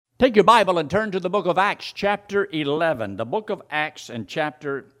Take your Bible and turn to the book of Acts, chapter 11. The book of Acts and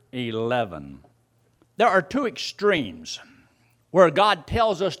chapter 11. There are two extremes where God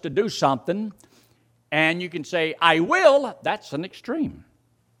tells us to do something, and you can say, I will. That's an extreme.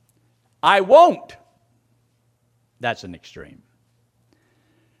 I won't. That's an extreme.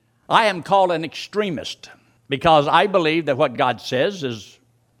 I am called an extremist because I believe that what God says is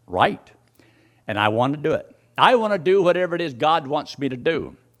right, and I want to do it. I want to do whatever it is God wants me to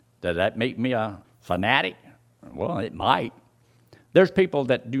do. Does that make me a fanatic? Well, it might. There's people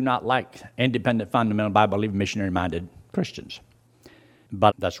that do not like independent, fundamental, Bible-believing, missionary-minded Christians.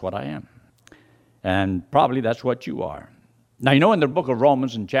 But that's what I am. And probably that's what you are. Now, you know in the book of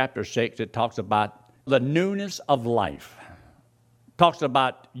Romans in chapter 6, it talks about the newness of life. It talks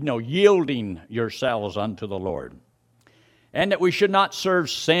about, yielding yourselves unto the Lord. And that we should not serve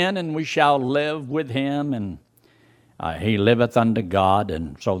sin, and we shall live with him, and he liveth unto God.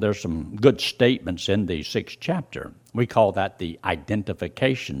 And so there's some good statements in the 6th chapter. We call that the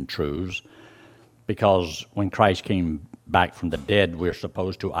identification truths, because when Christ came back from the dead, we're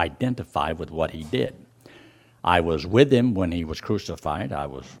supposed to identify with what he did. I was with him when he was crucified. I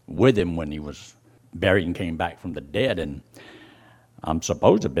was with him when he was buried and came back from the dead. And I'm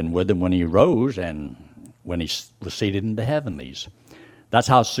supposed to have been with him when he rose and when he was seated in the heavenlies. That's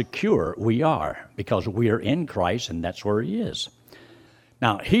how secure we are, because we are in Christ, and that's where he is.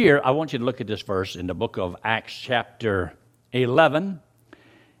 Now, here, I want you to look at this verse in the book of Acts chapter 11.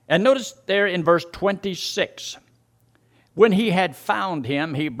 And notice there in verse 26, when he had found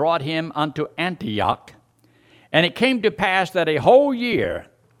him, he brought him unto Antioch. And it came to pass that a whole year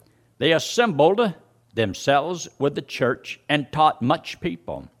they assembled themselves with the church and taught much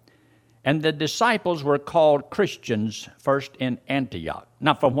people. And the disciples were called Christians first in Antioch.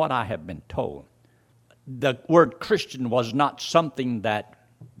 Now, from what I have been told, the word Christian was not something that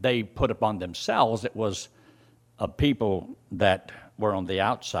they put upon themselves. It was a people that were on the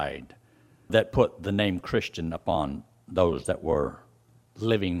outside that put the name Christian upon those that were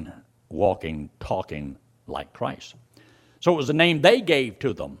living, walking, talking like Christ. So it was the name they gave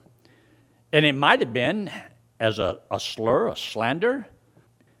to them. And it might have been as a slur, a slander.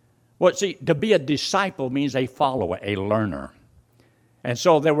 Well, see, to be a disciple means a follower, a learner. And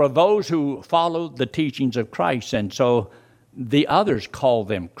so there were those who followed the teachings of Christ, and so the others called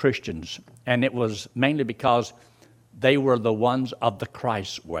them Christians. And it was mainly because they were the ones of the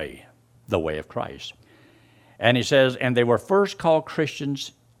Christ way, the way of Christ. And he says, and they were first called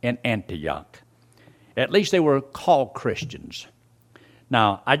Christians in Antioch. At least they were called Christians.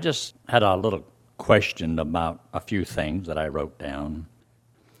 Now, I just had a little question about a few things that I wrote down.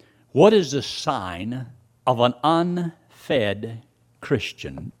 What is the sign of an unfed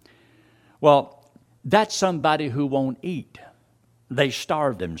Christian? Well, that's somebody who won't eat. They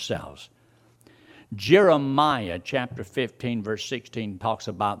starve themselves. Jeremiah chapter 15, verse 16 talks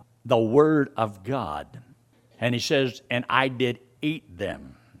about the word of God. And he says, and I did eat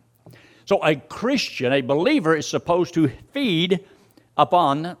them. So a Christian, a believer, is supposed to feed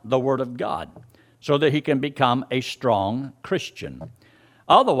upon the word of God so that he can become a strong Christian.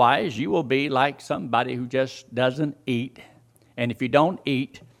 Otherwise, you will be like somebody who just doesn't eat. And if you don't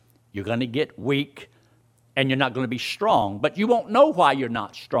eat, you're going to get weak and you're not going to be strong. But you won't know why you're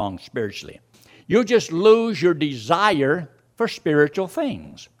not strong spiritually. You'll just lose your desire for spiritual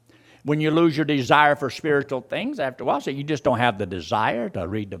things. When you lose your desire for spiritual things, after a while, so you just don't have the desire to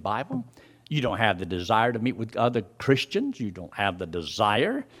read the Bible. You don't have the desire to meet with other Christians. You don't have the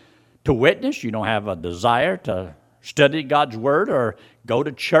desire to witness. You don't have a desire to study God's word or go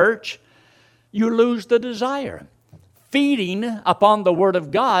to church. You lose the desire. Feeding upon the word of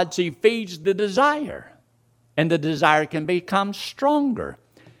God, see, feeds the desire. And the desire can become stronger.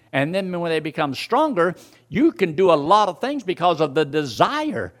 And then when they become stronger, you can do a lot of things because of the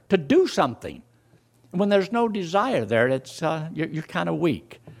desire to do something. When there's no desire there, you're kind of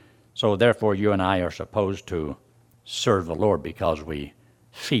weak. So therefore, you and I are supposed to serve the Lord because we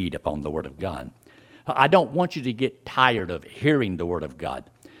feed upon the word of God. I don't want you to get tired of hearing the word of God.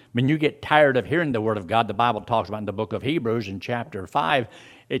 When you get tired of hearing the word of God, the Bible talks about in the book of Hebrews in chapter 5,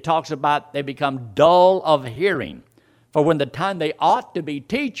 it talks about they become dull of hearing. For when the time they ought to be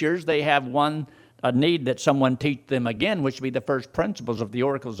teachers, they have a need that someone teach them again, which would be the first principles of the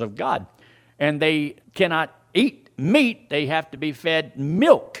oracles of God. And they cannot eat meat, they have to be fed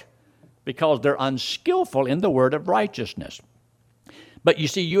milk because they're unskillful in the word of righteousness. But you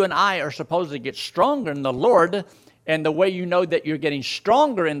see, you and I are supposed to get stronger in the Lord, and the way you know that you're getting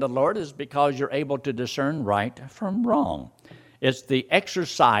stronger in the Lord is because you're able to discern right from wrong. It's the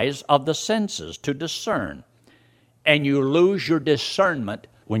exercise of the senses to discern. And you lose your discernment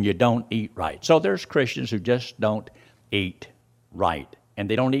when you don't eat right. So there's Christians who just don't eat right, and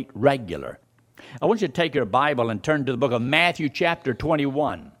they don't eat regular. I want you to take your Bible and turn to the book of Matthew chapter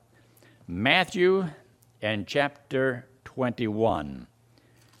 21. Matthew and chapter 21.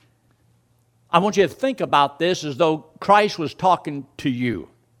 I want you to think about this as though Christ was talking to you.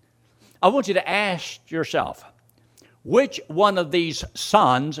 I want you to ask yourself, which one of these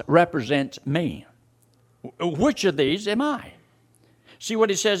sons represents me? Which of these am I? See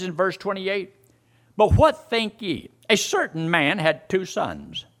what he says in verse 28? But what think ye? A certain man had 2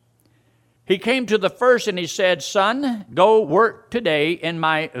 sons. He came to the first and he said, Son, go work today in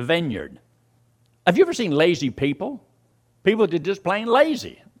my vineyard. Have you ever seen lazy people? People that are just plain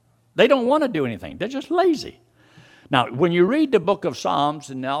lazy. They don't want to do anything. They're just lazy. Now, when you read the book of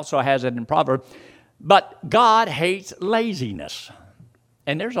Psalms, and it also has it in Proverbs, but God hates laziness.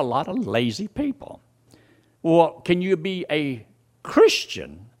 And there's a lot of lazy people. Well, can you be a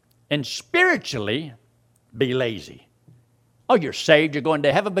Christian and spiritually be lazy? Oh, you're saved, you're going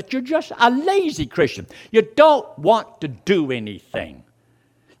to heaven, but you're just a lazy Christian. You don't want to do anything.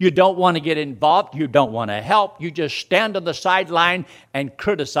 You don't want to get involved. You don't want to help. You just stand on the sideline and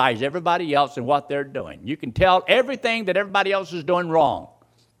criticize everybody else and what they're doing. You can tell everything that everybody else is doing wrong,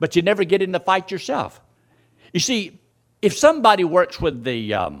 but you never get in the fight yourself. You see, if somebody works with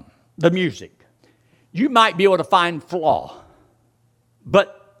the music, you might be able to find flaw,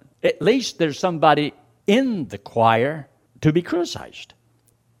 but at least there's somebody in the choir to be criticized.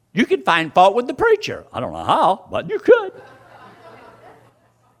 You can find fault with the preacher. I don't know how, but you could.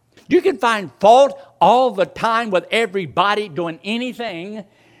 You can find fault all the time with everybody doing anything,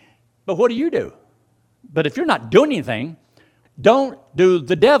 but what do? But if you're not doing anything, don't do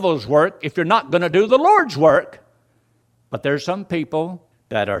the devil's work if you're not going to do the Lord's work. But there's some people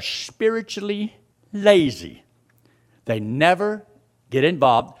that are spiritually lazy. They never get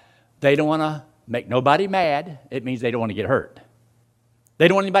involved. They don't want to make nobody mad. It means they don't want to get hurt. They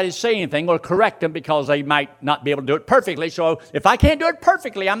don't want anybody to say anything or correct them because they might not be able to do it perfectly. So if I can't do it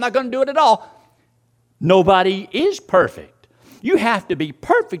perfectly, I'm not going to do it at all. Nobody is perfect. You have to be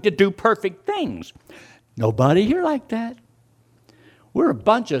perfect to do perfect things. Nobody here like that. We're a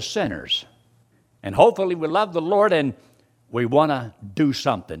bunch of sinners. And hopefully we love the Lord and we want to do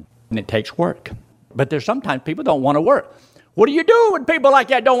something. And it takes work. But there's sometimes people don't want to work. What do you do when people like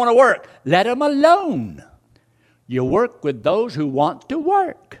that don't want to work? Let them alone. You work with those who want to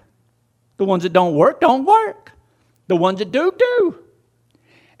work. The ones that don't work. The ones that do.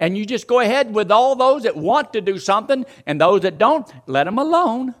 And you just go ahead with all those that want to do something, and those that don't, let them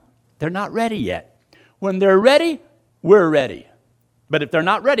alone. They're not ready yet. When they're ready, we're ready. But if they're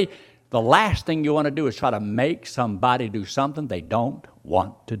not ready, the last thing you want to do is try to make somebody do something they don't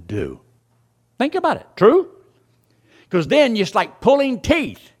want to do. Think about it. True? Because then it's like pulling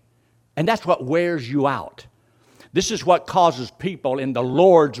teeth, and that's what wears you out. This is what causes people in the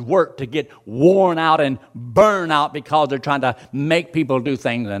Lord's work to get worn out and burn out because they're trying to make people do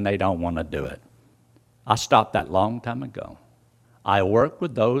things and they don't want to do it. I stopped that long time ago. I work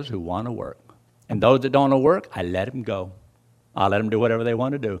with those who want to work. And those that don't want to work, I let them go. I let them do whatever they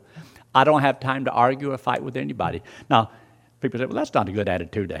want to do. I don't have time to argue or fight with anybody. Now, people say, well, that's not a good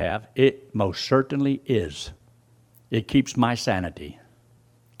attitude to have. It most certainly is. It keeps my sanity,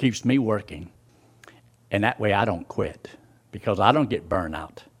 keeps me working. And that way I don't quit because I don't get burned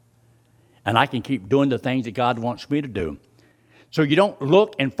out. And I can keep doing the things that God wants me to do. So you don't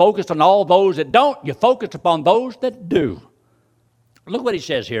look and focus on all those that don't. You focus upon those that do. Look what he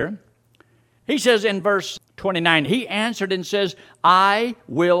says here. He says in verse 29, he answered and says, I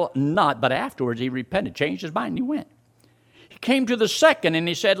will not. But afterwards he repented, changed his mind, and he went. He came to the second and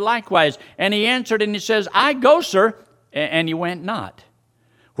he said likewise. And he answered and he says, I go, sir. And he went not.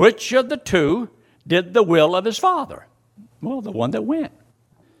 Which of the two did the will of his father? Well, the one that went.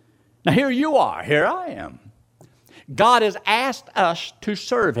 Now here you are, here I am. God has asked us to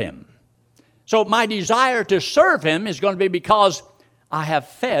serve him. So my desire to serve him is going to be because I have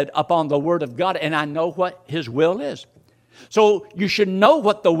fed upon the word of God and I know what his will is. So you should know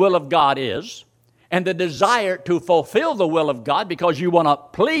what the will of God is and the desire to fulfill the will of God because you want to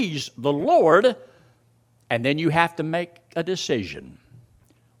please the Lord, and then you have to make a decision.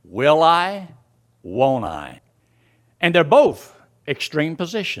 Will I? Won't I? And they're both extreme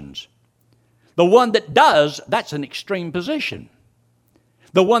positions. The one that does, that's an extreme position.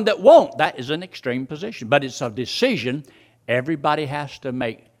 The one that won't, that is an extreme position. But it's a decision everybody has to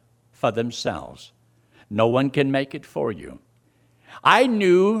make for themselves. No one can make it for you. I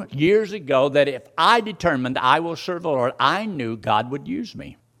knew years ago that if I determined I will serve the Lord, I knew God would use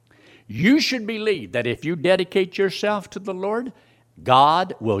me. You should believe that if you dedicate yourself to the Lord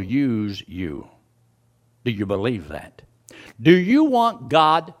God will use you. Do you believe that? Do you want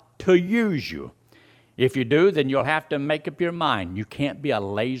God to use you? If you do, then you'll have to make up your mind. You can't be a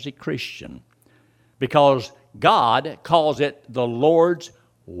lazy Christian, because God calls it the Lord's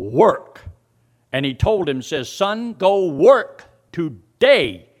work. And he told him, says, son, go work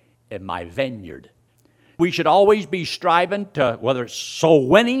today in my vineyard. We should always be striving to, whether it's soul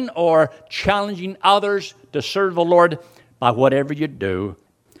winning or challenging others to serve the Lord, by whatever you do,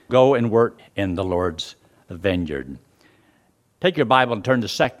 go and work in the Lord's vineyard. Take your Bible and turn to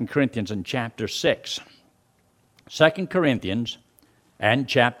 2 Corinthians in chapter 6. 2 Corinthians and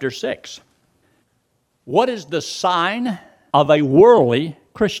chapter 6. What is the sign of a worldly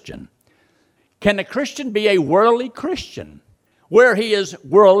Christian? Can a Christian be a worldly Christian where he is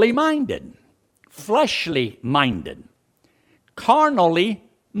worldly minded, fleshly minded, carnally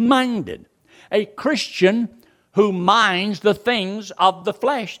minded? A Christian who minds the things of the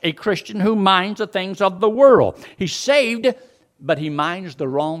flesh, a Christian who minds the things of the world. He's saved, but he minds the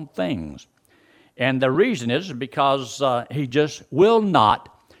wrong things. And the reason is because he just will not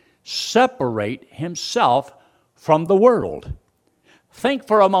separate himself from the world. Think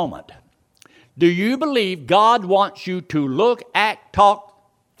for a moment. Do you believe God wants you to look, act, talk,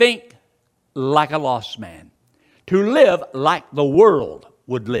 think like a lost man? To live like the world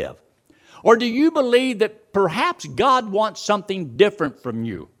would live? Or do you believe that perhaps God wants something different from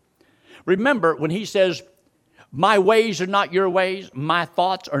you? Remember, when he says, my ways are not your ways, my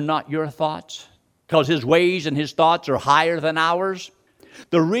thoughts are not your thoughts, because his ways and his thoughts are higher than ours.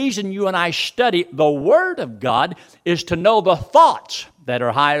 The reason you and I study the Word of God is to know the thoughts that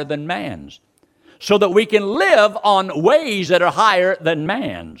are higher than man's, so that we can live on ways that are higher than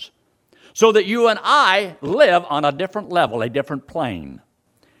man's, so that you and I live on a different level, a different plane.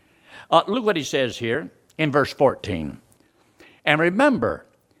 Look what he says here in verse 14. And remember,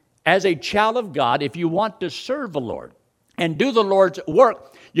 as a child of God, if you want to serve the Lord and do the Lord's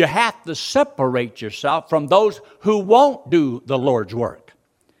work, you have to separate yourself from those who won't do the Lord's work.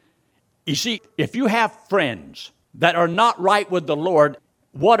 You see, if you have friends that are not right with the Lord,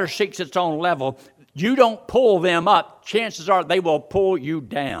 water seeks its own level, you don't pull them up, chances are they will pull you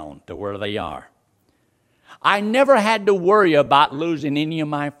down to where they are. I never had to worry about losing any of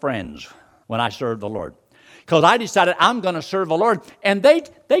my friends when I served the Lord, because I decided I'm going to serve the Lord, and they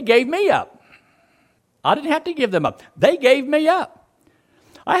gave me up. I didn't have to give them up. They gave me up.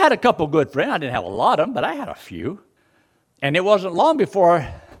 I had a couple good friends. I didn't have a lot of them, but I had a few. And it wasn't long before,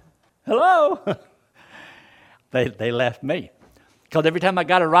 hello, they left me. Because every time I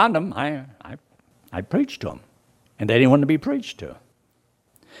got around them, I preached to them, and they didn't want to be preached to.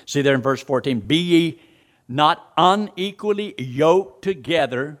 See there in verse 14, be ye not unequally yoked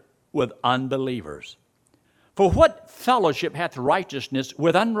together with unbelievers. For what fellowship hath righteousness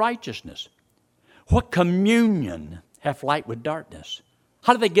with unrighteousness? What communion hath light with darkness?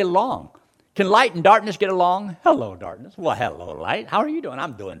 How do they get along? Can light and darkness get along? Hello, darkness. Well, hello, light. How are you doing?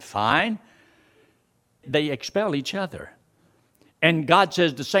 I'm doing fine. They expel each other. And God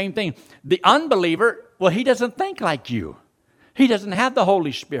says the same thing. The unbeliever, well, he doesn't think like you. He doesn't have the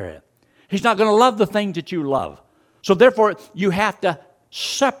Holy Spirit. He's not going to love the things that you love. So therefore, you have to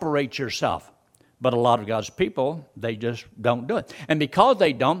separate yourself. But a lot of God's people, they just don't do it. And because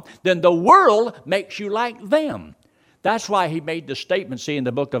they don't, then the world makes you like them. That's why he made the statement, see, in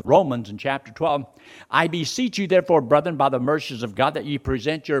the book of Romans in chapter 12, I beseech you therefore, brethren, by the mercies of God, that ye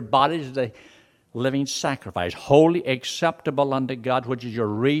present your bodies as a living sacrifice, wholly acceptable unto God, which is your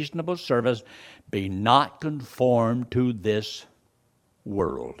reasonable service. Be not conformed to this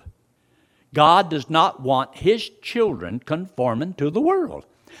world. God does not want his children conforming to the world.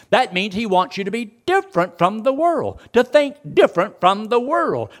 That means he wants you to be different from the world, to think different from the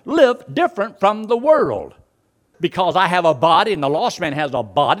world, live different from the world. Because I have a body and the lost man has a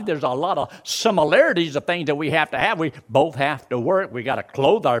body, there's a lot of similarities of things that we have to have. We both have to work. We got to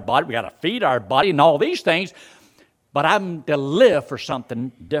clothe our body. We got to feed our body and all these things. But I'm to live for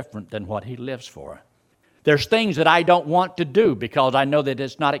something different than what he lives for. There's things that I don't want to do because I know that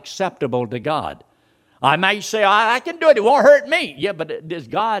it's not acceptable to God. I may say, I can do it. It won't hurt me. Yeah, but does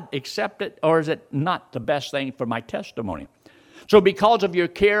God accept it, or is it not the best thing for my testimony? So because of your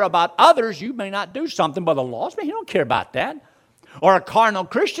care about others, you may not do something. But the lost man, he don't care about that. Or a carnal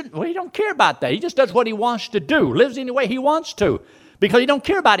Christian, well, he don't care about that. He just does what he wants to do, lives any way he wants to, because he don't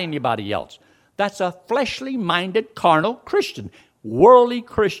care about anybody else. That's a fleshly-minded, carnal Christian, worldly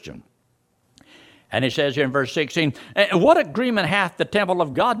Christian. And it says here in verse 16, what agreement hath the temple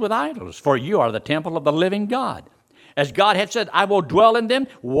of God with idols? For you are the temple of the living God. As God had said, I will dwell in them,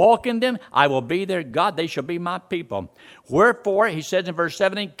 walk in them, I will be their God, they shall be my people. Wherefore, he says in verse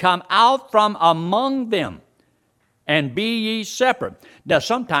 17, come out from among them and be ye separate. Now,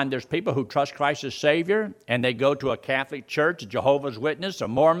 sometimes there's people who trust Christ as Savior, and they go to a Catholic church, a Jehovah's Witness, or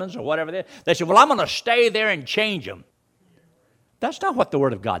Mormons, or whatever they say, well, I'm going to stay there and change them. That's not what the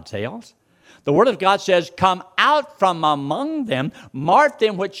Word of God tells. The Word of God says, come out from among them, mark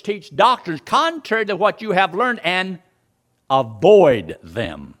them which teach doctrines contrary to what you have learned, and avoid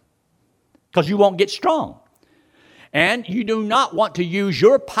them, because you won't get strong. And you do not want to use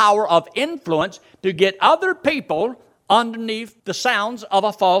your power of influence to get other people underneath the sounds of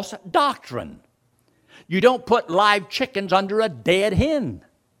a false doctrine. You don't put live chickens under a dead hen.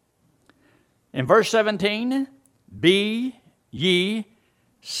 In verse 17, be ye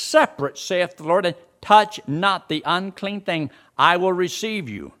separate, saith the Lord, and touch not the unclean thing. I will receive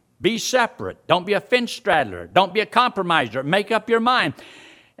you. Be separate. Don't be a fence straddler. Don't be a compromiser. Make up your mind.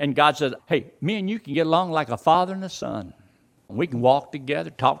 And God says, hey, me and you can get along like a father and a son. We can walk together,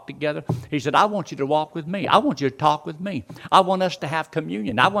 talk together. He said, I want you to walk with me. I want you to talk with me. I want us to have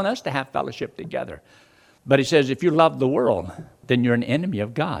communion. I want us to have fellowship together. But he says, if you love the world, then you're an enemy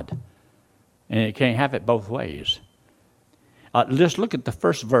of God. And you can't have it both ways. Let's look at the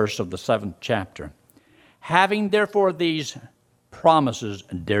first verse of the 7th chapter. Having therefore these promises,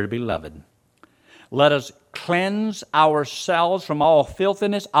 dear beloved, let us cleanse ourselves from all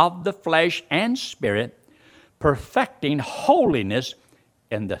filthiness of the flesh and spirit, perfecting holiness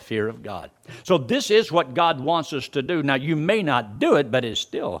in the fear of God. So this is what God wants us to do. Now, you may not do it, but it's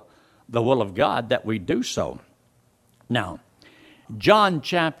still the will of God that we do so. Now, John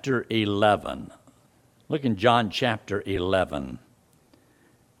chapter 11. Look in John chapter 11.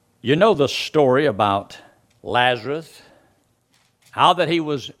 You know the story about Lazarus, how that he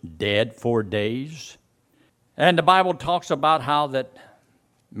was dead 4 days. And the Bible talks about how that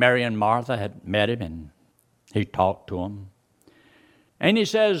Mary and Martha had met him and he talked to them. And he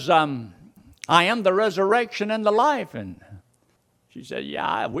says, I am the resurrection and the life. And she said,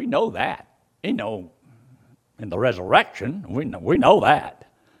 yeah, we know that. You know, in the resurrection, we know that.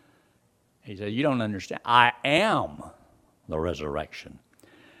 He said, you don't understand. I am the resurrection.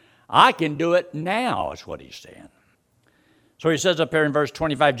 I can do it now, is what he's saying. So he says up here in verse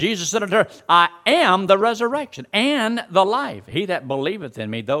 25, Jesus said unto her, I am the resurrection and the life. He that believeth in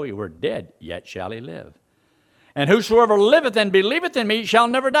me, though he were dead, yet shall he live. And whosoever liveth and believeth in me shall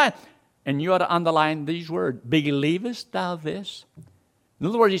never die. And you ought to underline these words, believest thou this? In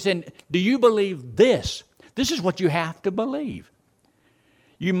other words, he's saying, do you believe this? This is what you have to believe.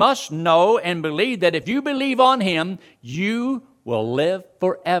 You must know and believe that if you believe on him, you will live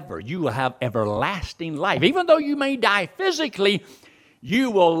forever. You will have everlasting life. Even though you may die physically,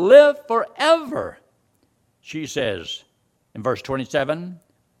 you will live forever. She says in verse 27,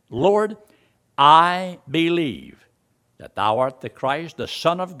 Lord, I believe that thou art the Christ, the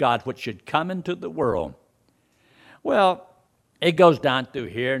Son of God, which should come into the world. Well, it goes down through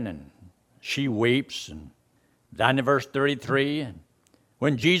here, and then she weeps, and down in verse 33, and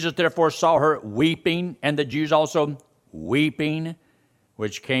when Jesus therefore saw her weeping, and the Jews also weeping,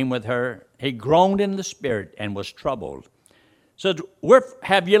 which came with her, he groaned in the spirit and was troubled. Said, where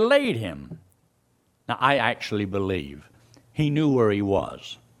have you laid him? Now, I actually believe he knew where he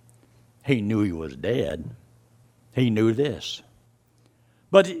was. He knew he was dead. He knew this.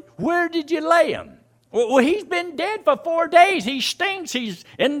 But where did you lay him? Well, he's been dead for 4 days. He stinks. He's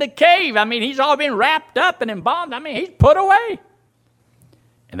in the cave. I mean, he's all been wrapped up and embalmed. I mean, he's put away.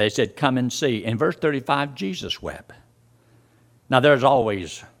 And they said, come and see. In verse 35, Jesus wept. Now, there's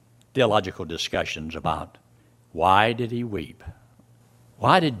always theological discussions about why did he weep?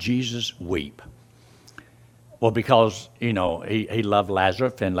 Why did Jesus weep? Well, because, you know, he loved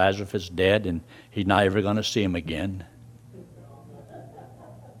Lazarus, and Lazarus is dead, and he's not ever going to see him again.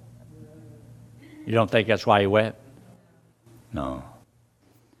 You don't think that's why he wept? No.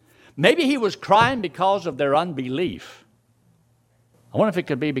 Maybe he was crying because of their unbelief. I wonder if it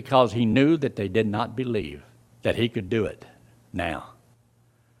could be because he knew that they did not believe that he could do it now.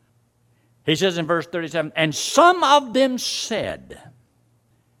 He says in verse 37, and some of them said,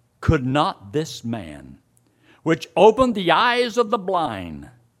 could not this man, which opened the eyes of the blind,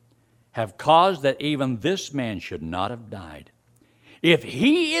 have caused that even this man should not have died? If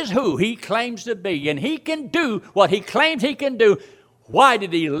he is who he claims to be, and he can do what he claims he can do, why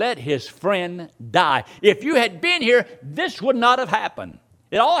did he let his friend die? If you had been here, this would not have happened.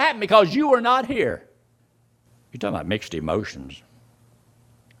 It all happened because you were not here. You're talking about mixed emotions.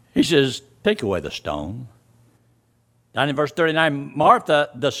 He says, take away the stone. Down in verse 39, Martha,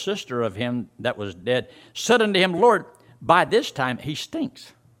 the sister of him that was dead, said unto him, Lord, by this time he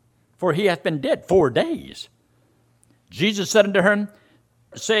stinks, for he hath been dead 4 days. Jesus said unto her,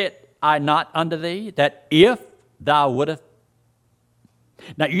 saith I not unto thee, that if thou wouldest...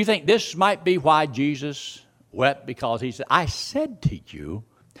 Now you think this might be why Jesus wept, because he said, I said to you,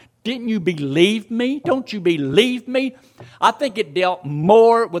 didn't you believe me? Don't you believe me? I think it dealt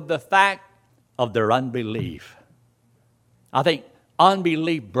more with the fact of their unbelief. I think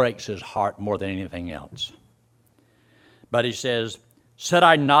unbelief breaks his heart more than anything else. But he says, said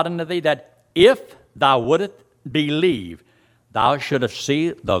I not unto thee that if thou wouldest believe, thou shouldst see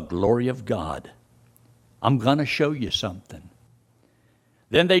the glory of God. I'm going to show you something.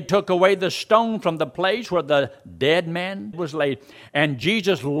 Then they took away the stone from the place where the dead man was laid. And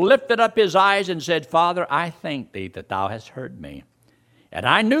Jesus lifted up his eyes and said, Father, I thank thee that thou hast heard me. And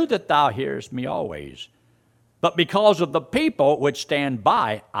I knew that thou hearest me always. But because of the people which stand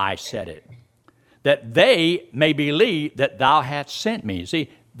by, I said it, that they may believe that thou hast sent me. See,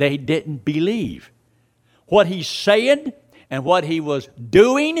 they didn't believe. What he said and what he was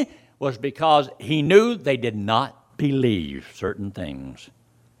doing was because he knew they did not believe certain things.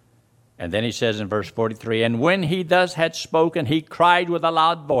 And then he says in verse 43, and when he thus had spoken, he cried with a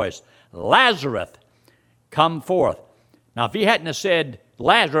loud voice, Lazarus, come forth. Now, if he hadn't have said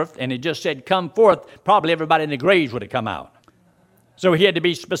Lazarus and he just said, come forth, probably everybody in the graves would have come out. So he had to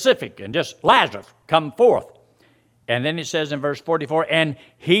be specific and just, Lazarus, come forth. And then he says in verse 44, and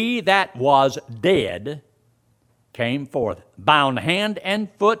he that was dead came forth, bound hand and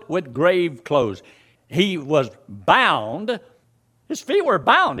foot with grave clothes. He was bound. His feet were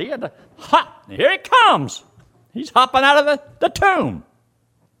bound. He had to hop. Here he comes. He's hopping out of the tomb.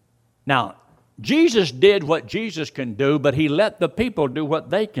 Now, Jesus did what Jesus can do, but he let the people do what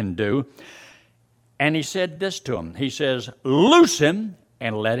they can do. And he said this to him. He says, loose him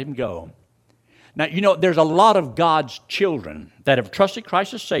and let him go. Now, you know, there's a lot of God's children that have trusted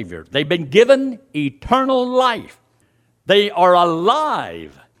Christ as Savior. They've been given eternal life. They are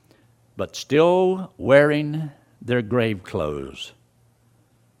alive, but still wearing their grave clothes.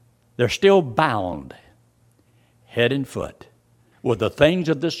 They're still bound, head and foot, with the things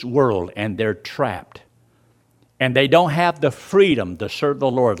of this world, and they're trapped. And they don't have the freedom to serve the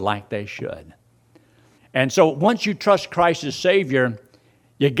Lord like they should. And so once you trust Christ as Savior,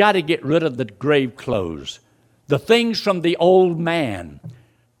 you got to get rid of the grave clothes, the things from the old man.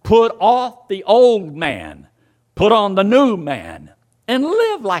 Put off the old man, put on the new man, and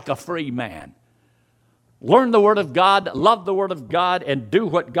live like a free man. Learn the Word of God, love the Word of God, and do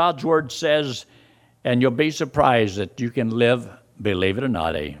what God's Word says, and you'll be surprised that you can live, believe it or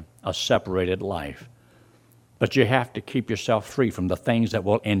not, a separated life. But you have to keep yourself free from the things that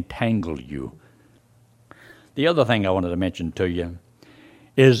will entangle you. The other thing I wanted to mention to you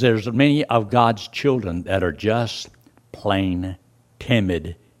is there's many of God's children that are just plain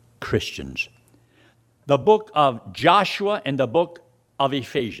timid Christians. The book of Joshua and the book of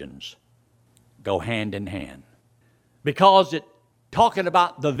Ephesians go hand in hand, because it's talking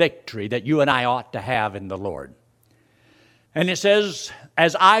about the victory that you and I ought to have in the Lord. And it says,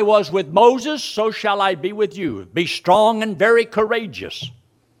 as I was with Moses, so shall I be with you. Be strong and very courageous.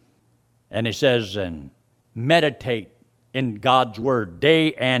 And it says, and meditate in God's word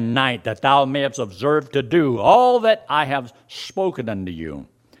day and night, that thou mayest observe to do all that I have spoken unto you.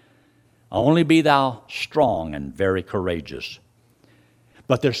 Only be thou strong and very courageous.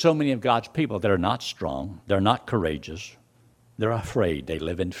 But there's so many of God's people that are not strong. They're not courageous. They're afraid. They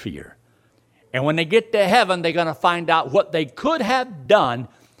live in fear. And when they get to heaven, they're going to find out what they could have done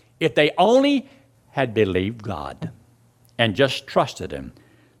if they only had believed God and just trusted Him.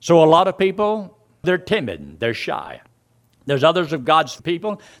 So a lot of people, they're timid. They're shy. There's others of God's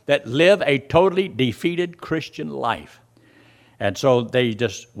people that live a totally defeated Christian life. And so they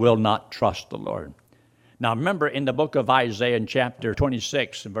just will not trust the Lord. Now remember in the book of Isaiah in chapter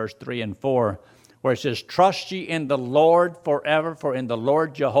 26, verse 3 and 4, where it says, trust ye in the Lord forever, for in the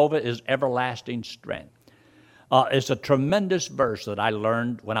Lord Jehovah is everlasting strength. It's a tremendous verse that I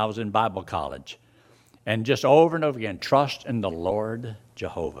learned when I was in Bible college. And just over and over again, trust in the Lord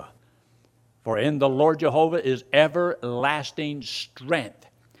Jehovah. For in the Lord Jehovah is everlasting strength.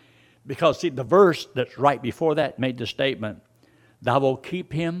 Because see, the verse that's right before that made the statement, thou wilt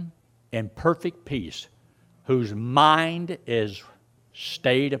keep him in perfect peace, whose mind is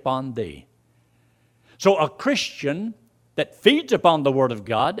stayed upon thee. So a Christian that feeds upon the Word of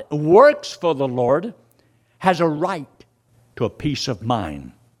God, works for the Lord, has a right to a peace of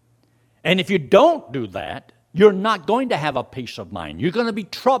mind. And if you don't do that, You're not going to have a peace of mind. You're going to be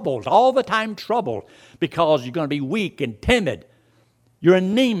troubled, all the time troubled, because you're going to be weak and timid. You're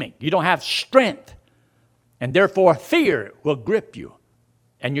anemic. You don't have strength. And therefore, fear will grip you.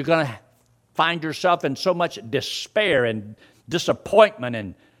 And you're going to find yourself in so much despair and disappointment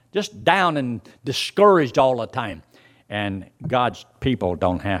and just down and discouraged all the time. And God's people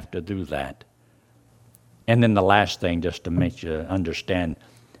don't have to do that. And then the last thing, just to make you understand,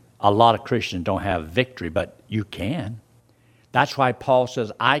 a lot of Christians don't have victory, but you can. That's why Paul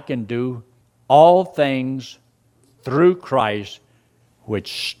says, I can do all things through Christ,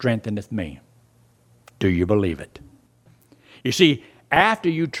 which strengtheneth me. Do you believe it? You see, after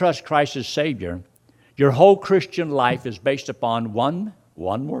you trust Christ as Savior, your whole Christian life is based upon one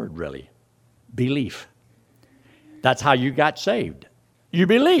word, really: belief. That's how you got saved. You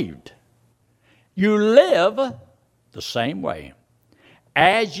believed. You live the same way.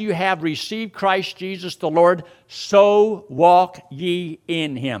 As you have received Christ Jesus the Lord, so walk ye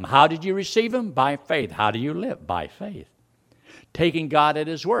in Him. How did you receive Him? By faith. How do you live? By faith. Taking God at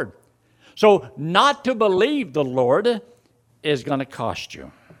His word. So not to believe the Lord is going to cost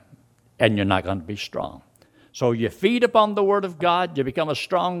you, and you're not going to be strong. So you feed upon the Word of God, you become a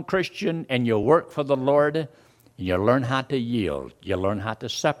strong Christian, and you work for the Lord. You learn how to yield. You learn how to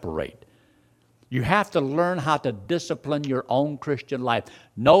separate. You have to learn how to discipline your own Christian life.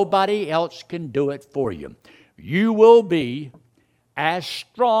 Nobody else can do it for you. You will be as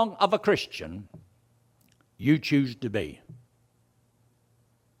strong of a Christian you choose to be.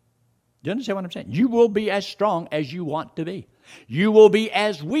 Do you understand what I'm saying? You will be as strong as you want to be. You will be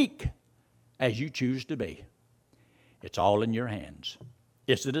as weak as you choose to be. It's all in your hands.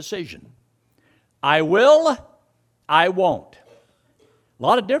 It's a decision. I will, I won't. A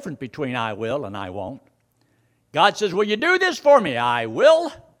lot of difference between I will and I won't. God says, will you do this for me? I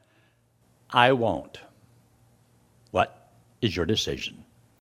will, I won't. What is your decision?